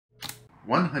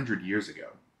100 years ago,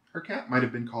 her cat might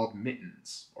have been called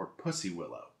Mittens or Pussy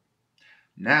Willow.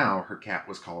 Now her cat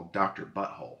was called Dr.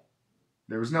 Butthole.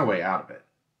 There was no way out of it.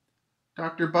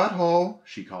 Dr. Butthole,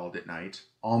 she called at night,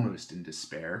 almost in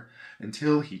despair,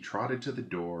 until he trotted to the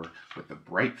door with the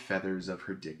bright feathers of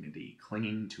her dignity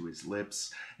clinging to his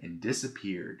lips and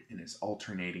disappeared in his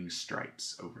alternating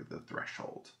stripes over the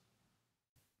threshold.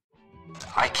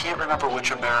 I can't remember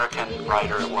which American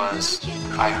writer it was.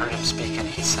 I heard him speak and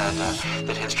he said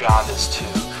that his job is to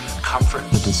comfort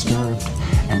the disturbed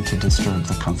and to disturb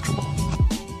the comfortable.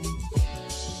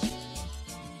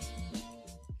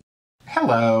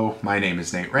 Hello, my name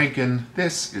is Nate Rankin.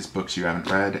 This is Books You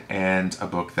Haven't Read, and a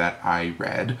book that I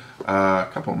read a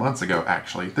couple months ago,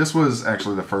 actually. This was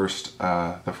actually the first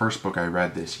book I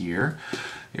read this year.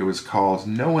 It was called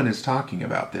No One Is Talking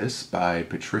About This by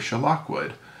Patricia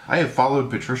Lockwood. I have followed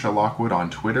Patricia Lockwood on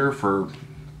Twitter for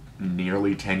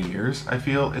nearly 10 years, I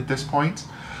feel, at this point.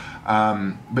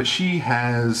 But she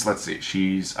has,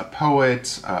 she's a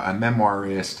poet, a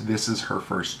memoirist. This is her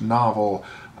first novel,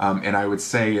 and I would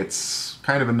say it's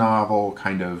kind of a novel,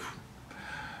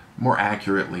 more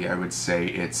accurately, I would say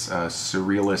it's a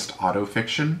surrealist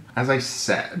autofiction. As I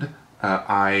said,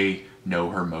 I know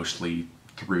her mostly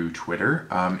through Twitter,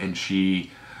 and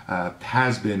she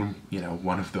has been,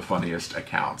 one of the funniest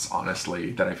accounts,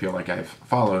 honestly, that I feel like I've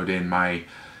followed in my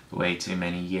way too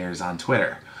many years on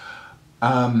Twitter.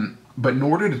 But in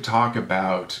order to talk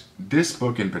about this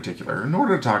book in particular, in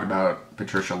order to talk about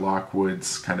Patricia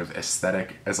Lockwood's kind of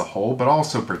aesthetic as a whole, but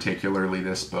also particularly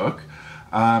this book,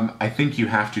 I think you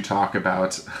have to talk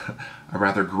about a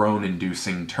rather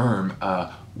groan-inducing term,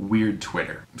 weird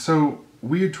Twitter. So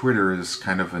weird Twitter is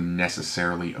kind of a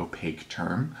necessarily opaque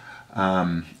term.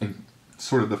 And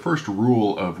sort of the first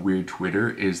rule of weird Twitter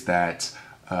is that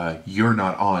you're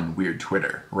not on weird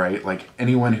Twitter, right? Like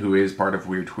anyone who is part of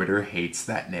weird Twitter hates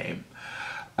that name.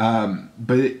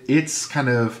 But it's kind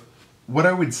of what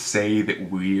I would say that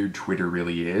weird Twitter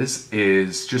really is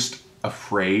just a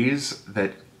phrase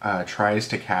that tries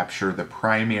to capture the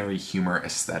primary humor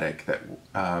aesthetic that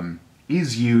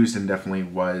is used and definitely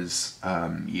was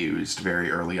used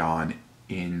very early on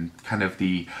in kind of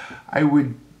I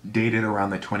would date it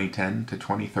around the 2010 to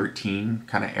 2013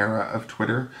 kind of era of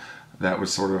Twitter. That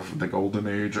was sort of the golden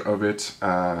age of it,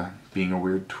 being a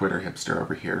weird Twitter hipster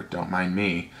over here, don't mind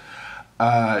me.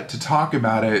 To talk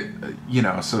about it,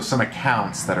 so some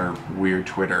accounts that are weird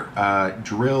Twitter.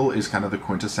 Drill is kind of the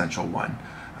quintessential one.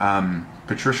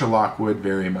 Patricia Lockwood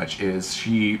very much is.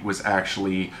 She was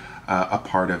actually a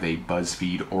part of a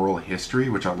BuzzFeed oral history,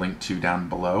 which I'll link to down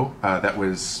below, that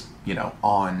was,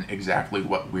 on exactly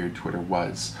what weird Twitter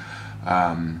was.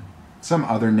 Some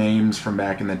other names from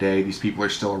back in the day, these people are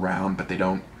still around, but they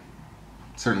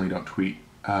certainly don't tweet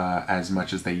as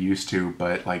much as they used to,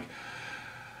 but like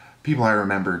people I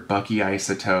remember, Bucky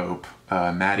Isotope,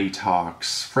 Maddie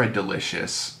Talks, Fred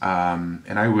Delicious, and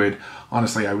I would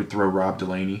throw Rob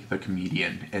Delaney, the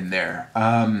comedian, in there.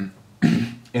 And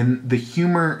the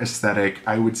humor aesthetic,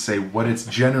 I would say what it's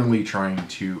generally trying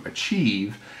to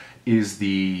achieve is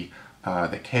the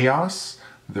chaos,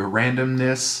 the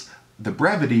randomness, the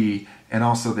brevity, and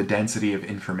also the density of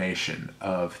information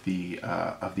of the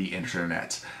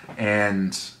internet.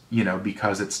 And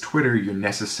because it's Twitter, you're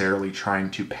necessarily trying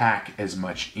to pack as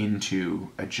much into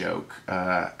a joke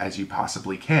as you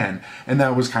possibly can. And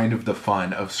that was kind of the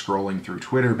fun of scrolling through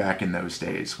Twitter back in those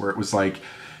days, where it was like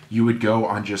you would go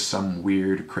on just some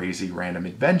weird, crazy, random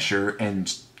adventure,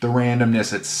 and the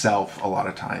randomness itself, a lot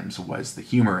of times, was the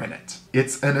humor in it.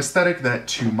 It's an aesthetic that,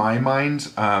 to my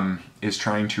mind, is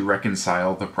trying to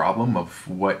reconcile the problem of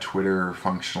what Twitter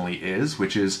functionally is,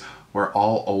 which is we're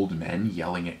all old men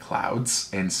yelling at clouds.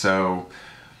 And so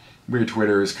weird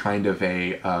Twitter is kind of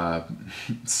a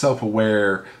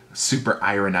self-aware, super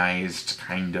ironized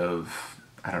kind of,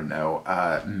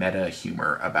 meta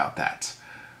humor about that.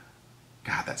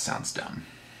 God, that sounds dumb.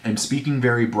 I'm speaking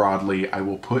very broadly. I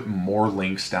will put more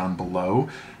links down below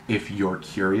if you're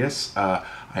curious. I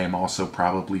am also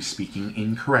probably speaking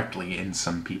incorrectly in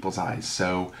some people's eyes,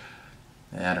 so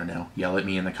I don't know. Yell at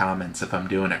me in the comments if I'm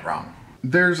doing it wrong.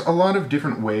 There's a lot of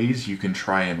different ways you can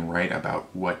try and write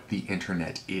about what the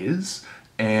internet is,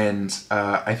 and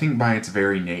I think by its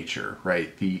very nature,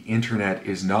 right, the internet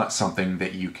is not something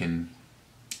that you can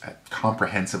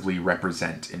comprehensively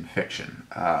represent in fiction,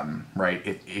 right?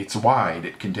 It's wide,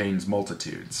 it contains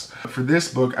multitudes. For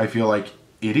this book, I feel like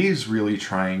it is really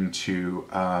trying to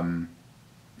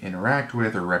interact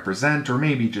with or represent, or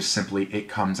maybe just simply it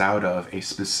comes out of a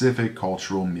specific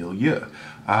cultural milieu,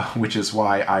 which is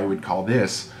why I would call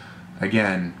this,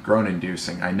 again,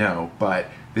 groan-inducing, I know, but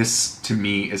This, to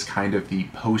me, is kind of the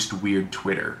post-Weird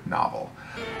Twitter novel.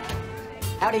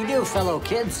 How do you do, fellow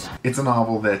kids? It's a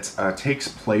novel that takes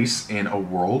place in a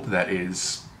world that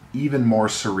is even more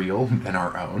surreal than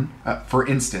our own. For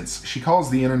instance, she calls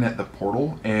the internet the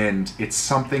portal, and it's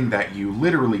something that you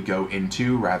literally go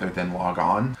into rather than log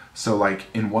on. So like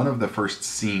in one of the first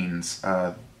scenes,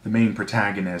 the main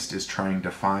protagonist is trying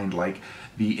to find like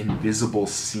the invisible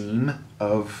seam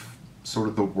of sort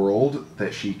of the world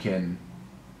that she can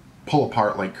pull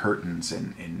apart like curtains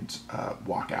and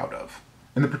walk out of.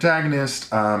 And the protagonist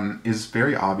is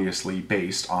very obviously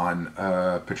based on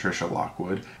Patricia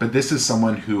Lockwood, but this is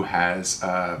someone who has,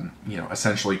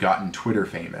 essentially gotten Twitter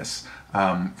famous.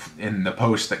 And the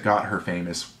post that got her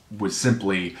famous was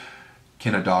simply,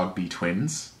 "Can a dog be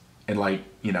twins?" And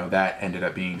that ended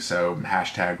up being so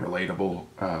hashtag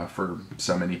relatable for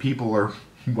so many people or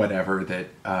whatever that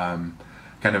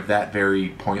kind of that very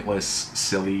pointless,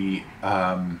 silly,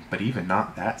 but even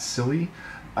not that silly,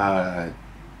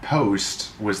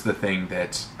 post was the thing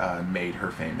that made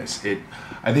her famous.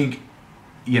 I think,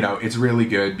 it's really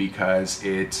good because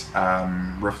it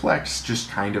reflects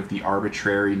just kind of the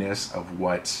arbitrariness of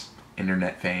what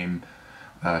internet fame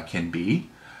can be.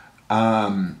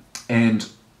 And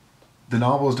the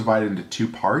novel is divided into two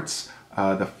parts.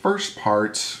 The first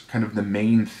part, kind of the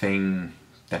main thing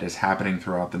that is happening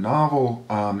throughout the novel,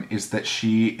 is that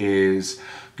she is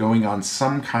going on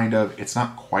some kind of, it's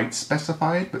not quite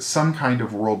specified, but some kind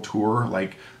of world tour,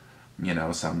 like,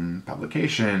 some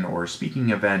publication or speaking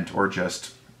event or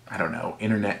just, I don't know,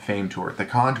 internet fame tour. The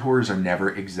contours are never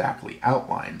exactly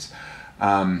outlined.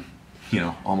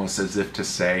 Almost as if to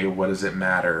say, what does it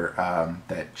matter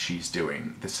that she's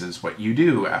doing? This is what you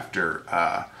do after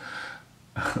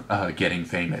getting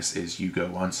famous, is you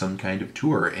go on some kind of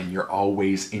tour and you're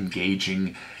always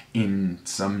engaging in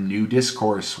some new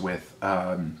discourse with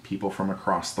people from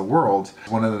across the world.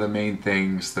 One of the main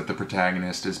things that the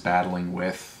protagonist is battling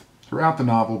with throughout the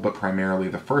novel, but primarily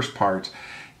the first part,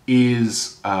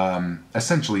 is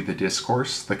essentially the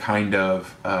discourse, the kind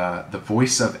of the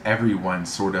voice of everyone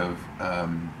sort of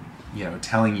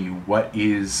telling you what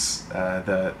is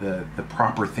the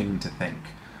proper thing to think.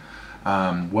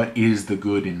 What is the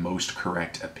good and most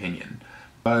correct opinion?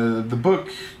 The book,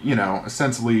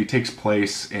 essentially takes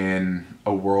place in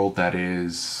a world that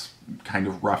is kind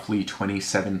of roughly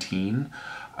 2017.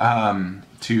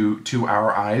 To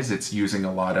our eyes, it's using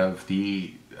a lot of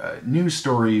the news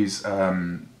stories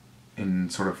in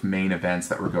sort of main events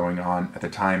that were going on at the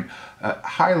time,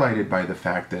 highlighted by the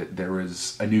fact that there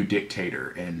was a new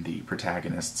dictator in the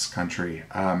protagonist's country.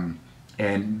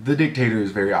 And the dictator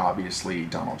is very obviously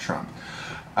Donald Trump.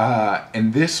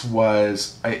 And this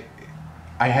was...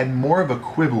 I had more of a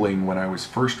quibbling when I was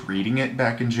first reading it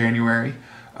back in January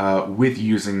with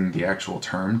using the actual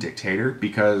term dictator,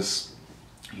 because,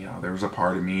 there was a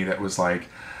part of me that was like,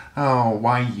 oh,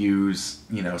 why use,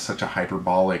 such a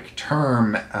hyperbolic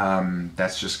term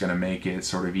that's just going to make it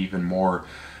sort of even more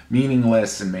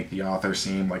meaningless and make the author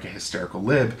seem like a hysterical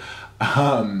lib.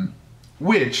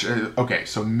 Which, okay,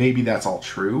 so maybe that's all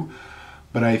true,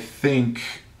 but I think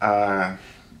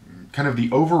kind of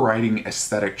the overriding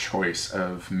aesthetic choice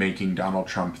of making Donald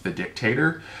Trump the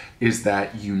dictator is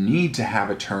that you need to have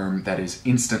a term that is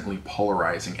instantly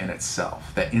polarizing in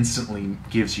itself, that instantly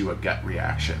gives you a gut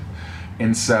reaction.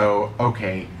 And so,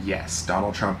 okay, yes,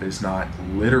 Donald Trump is not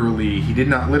literally, he did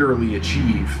not literally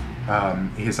achieve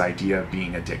his idea of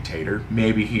being a dictator.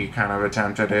 Maybe he kind of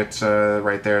attempted it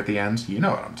right there at the end. You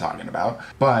know what I'm talking about.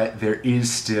 But there is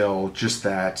still just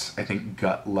that, I think,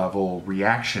 gut level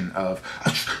reaction of,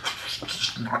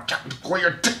 not technically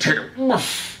a dictator.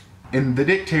 And the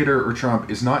dictator, or Trump,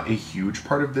 is not a huge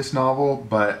part of this novel,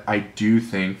 but I do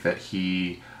think that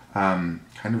he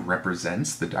kind of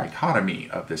represents the dichotomy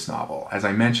of this novel. As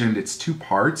I mentioned, it's two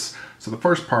parts. So the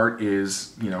first part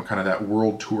is, kind of that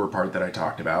world tour part that I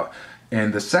talked about.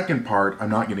 And the second part, I'm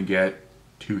not going to get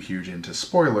too huge into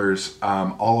spoilers.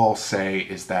 All I'll say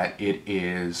is that it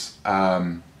is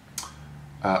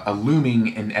a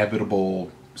looming,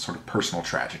 inevitable sort of personal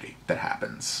tragedy that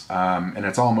happens. And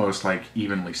it's almost like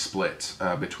evenly split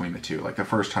between the two. Like the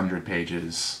first 100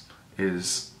 pages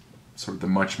is sort of the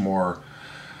much more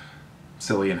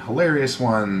silly and hilarious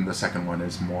one. The second one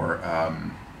is more,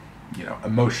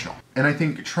 emotional. And I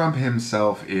think Trump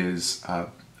himself is a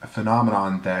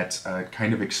phenomenon that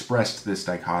kind of expressed this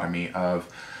dichotomy of,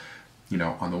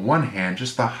 on the one hand,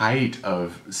 just the height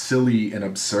of silly and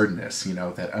absurdness,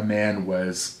 that a man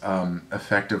was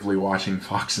effectively watching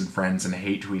Fox and Friends and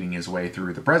hate tweeting his way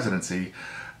through the presidency.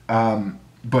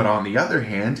 But on the other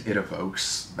hand, it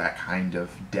evokes that kind of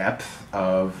depth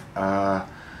of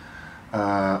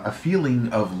a feeling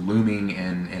of looming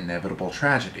and inevitable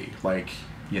tragedy. Like,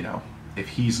 you know, if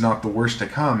he's not the worst to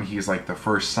come, he's like the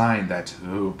first sign that,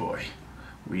 oh boy,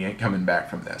 we ain't coming back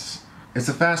from this. It's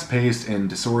a fast-paced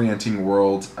and disorienting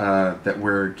world that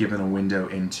we're given a window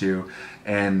into,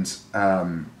 and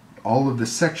all of the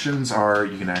sections are,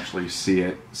 you can actually see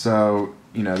it. So,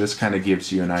 you know, this kind of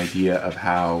gives you an idea of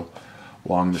how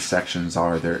long the sections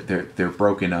are. They're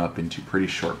broken up into pretty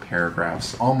short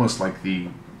paragraphs, almost like the,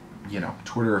 you know,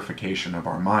 Twitterification of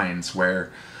our minds,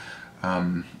 where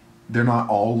they're not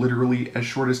all literally as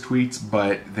short as tweets,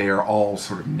 but they are all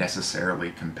sort of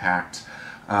necessarily compact.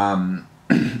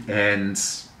 And,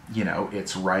 you know,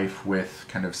 it's rife with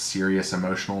kind of serious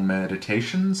emotional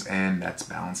meditations, and that's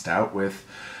balanced out with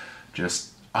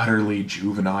just utterly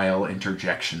juvenile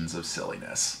interjections of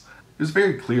silliness. It was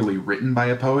very clearly written by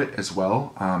a poet as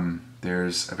well.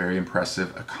 There's a very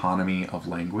impressive economy of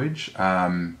language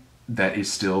that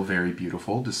is still very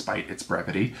beautiful despite its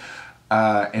brevity.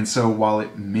 And so while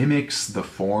it mimics the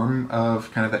form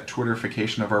of kind of that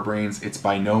Twitterification of our brains, it's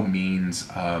by no means,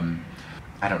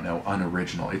 I don't know,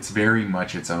 unoriginal. It's very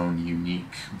much its own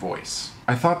unique voice.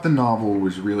 I thought the novel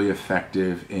was really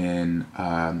effective in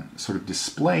sort of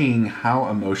displaying how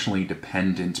emotionally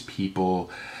dependent people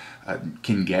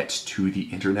can get to the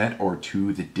internet or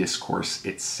to the discourse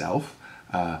itself.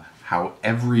 How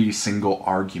every single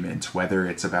argument, whether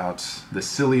it's about the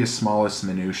silliest, smallest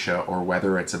minutia, or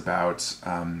whether it's about,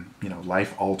 you know,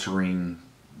 life-altering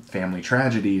family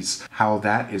tragedies, how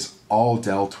that is all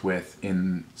dealt with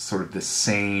in sort of the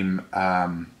same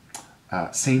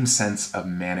sense of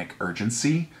manic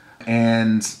urgency.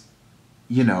 And,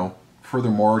 you know,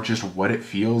 furthermore, just what it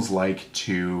feels like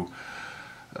to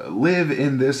live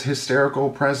in this hysterical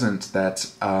present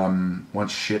that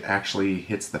once shit actually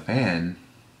hits the fan,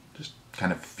 just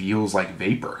kind of feels like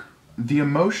vapor. The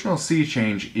emotional sea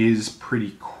change is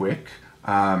pretty quick.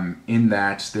 In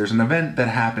that there's an event that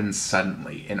happens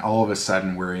suddenly, and all of a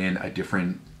sudden we're in a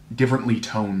differently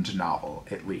toned novel,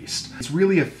 at least. It's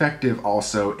really effective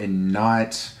also in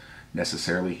not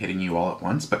necessarily hitting you all at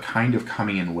once, but kind of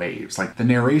coming in waves. Like, the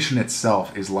narration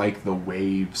itself is like the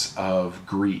waves of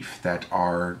grief that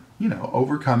are, you know,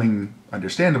 overcoming,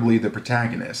 understandably, the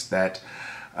protagonist. That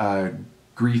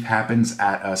grief happens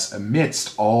at us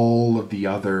amidst all of the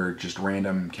other just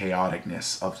random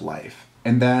chaoticness of life.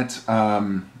 And that,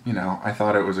 you know, I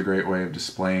thought it was a great way of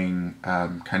displaying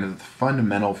kind of the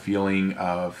fundamental feeling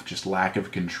of just lack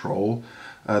of control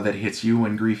that hits you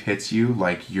when grief hits you.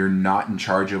 Like, you're not in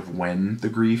charge of when the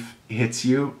grief hits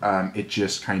you. It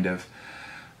just kind of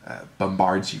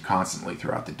bombards you constantly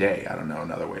throughout the day. I don't know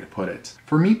another way to put it.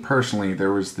 For me personally,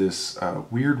 there was this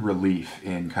weird relief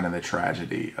in kind of the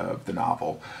tragedy of the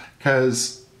novel,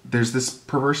 because there's this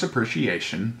perverse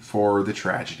appreciation for the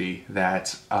tragedy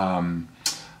that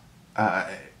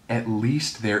at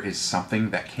least there is something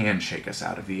that can shake us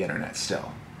out of the internet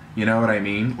still. You know what I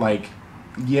mean? Like,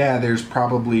 yeah, there's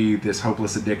probably this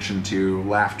hopeless addiction to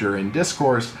laughter and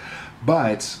discourse,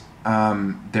 but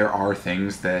there are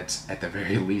things that at the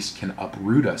very least can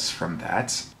uproot us from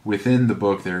that. Within the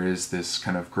book, there is this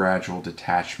kind of gradual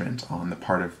detachment on the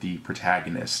part of the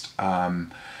protagonist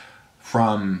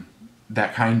from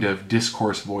that kind of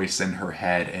discourse voice in her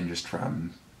head and just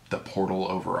from the portal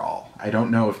overall. I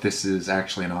don't know if this is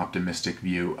actually an optimistic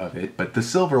view of it, but the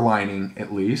silver lining,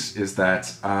 at least, is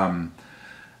that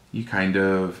you kind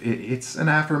of, it's an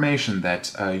affirmation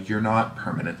that you're not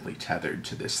permanently tethered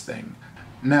to this thing.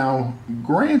 Now,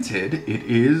 granted, it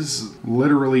is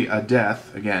literally a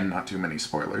death, again, not too many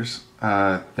spoilers,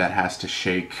 that has to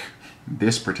shake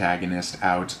this protagonist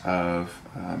out of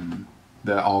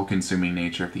the all-consuming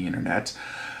nature of the internet.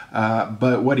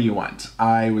 But what do you want?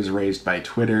 I was raised by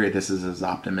Twitter. This is as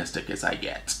optimistic as I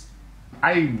get.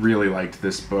 I really liked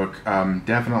this book,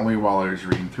 definitely while I was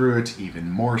reading through it, even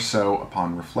more so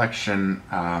upon reflection.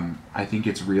 I think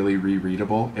it's really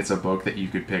rereadable. It's a book that you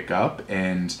could pick up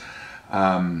and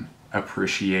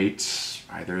appreciate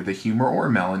either the humor or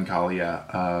melancholia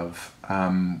of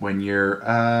when you're,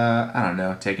 I don't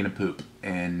know, taking a poop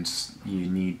and you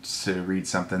need to read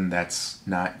something that's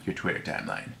not your Twitter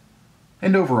timeline.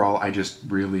 And overall, I just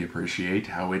really appreciate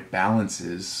how it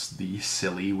balances the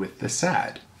silly with the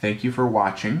sad. Thank you for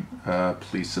watching.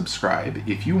 Please subscribe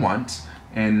if you want.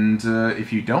 And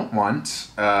if you don't want,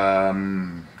 I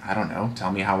don't know,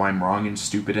 tell me how I'm wrong and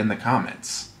stupid in the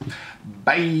comments.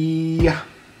 Bye!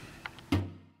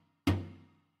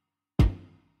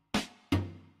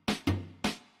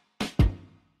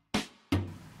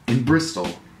 In Bristol,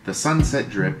 the sunset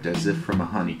dripped as if from a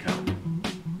honeycomb.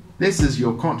 "This is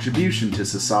your contribution to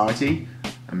society?"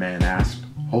 a man asked,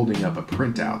 holding up a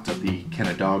printout of the "Can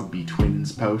a Dog Be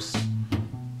Twins" post.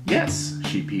 Yes,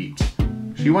 she peeped.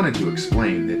 She wanted to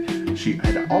explain that she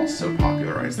had also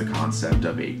popularized the concept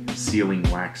of a sealing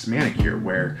wax manicure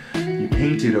where you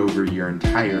painted over your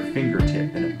entire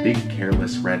fingertip in a big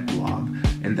careless red blob,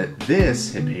 and that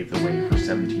this had paved the way for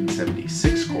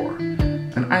 1776 core,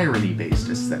 an irony-based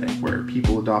aesthetic where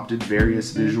people adopted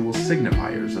various visual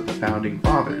signifiers of the founding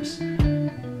fathers.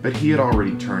 But he had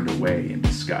already turned away in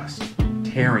disgust,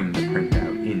 tearing the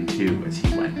printout in two as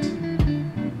he went.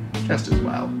 Just as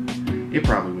well. It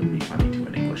probably wouldn't be funny to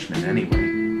an Englishman anyway.